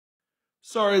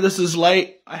Sorry this is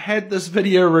late. I had this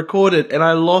video recorded and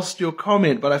I lost your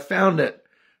comment, but I found it.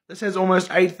 This has almost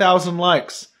 8,000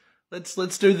 likes.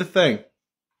 Let's do the thing.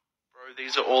 Bro,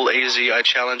 these are all easy. I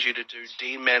challenge you to do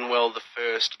D. Manuel the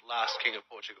First, last king of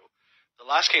Portugal. The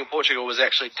last king of Portugal was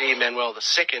actually D. Manuel the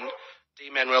Second. D.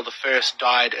 Manuel the First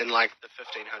died in like the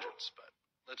 1500s, but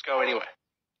let's go anyway.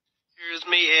 Here's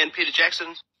me and Peter Jackson.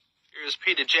 Here's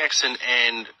Peter Jackson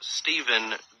and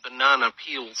Stephen Banana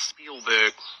Peel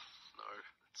Spielberg.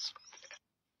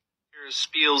 Here's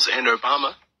Spiels and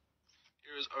Obama.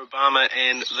 Here's Obama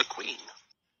and the Queen.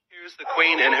 Here's the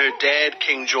Queen and her dad,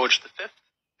 King George V.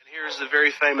 And here is the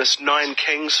very famous Nine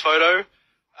Kings photo.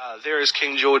 There is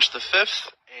King George V,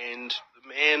 and the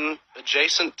man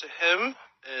adjacent to him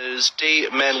is D.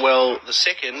 Manuel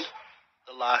II,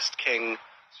 the last king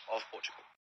of Portugal.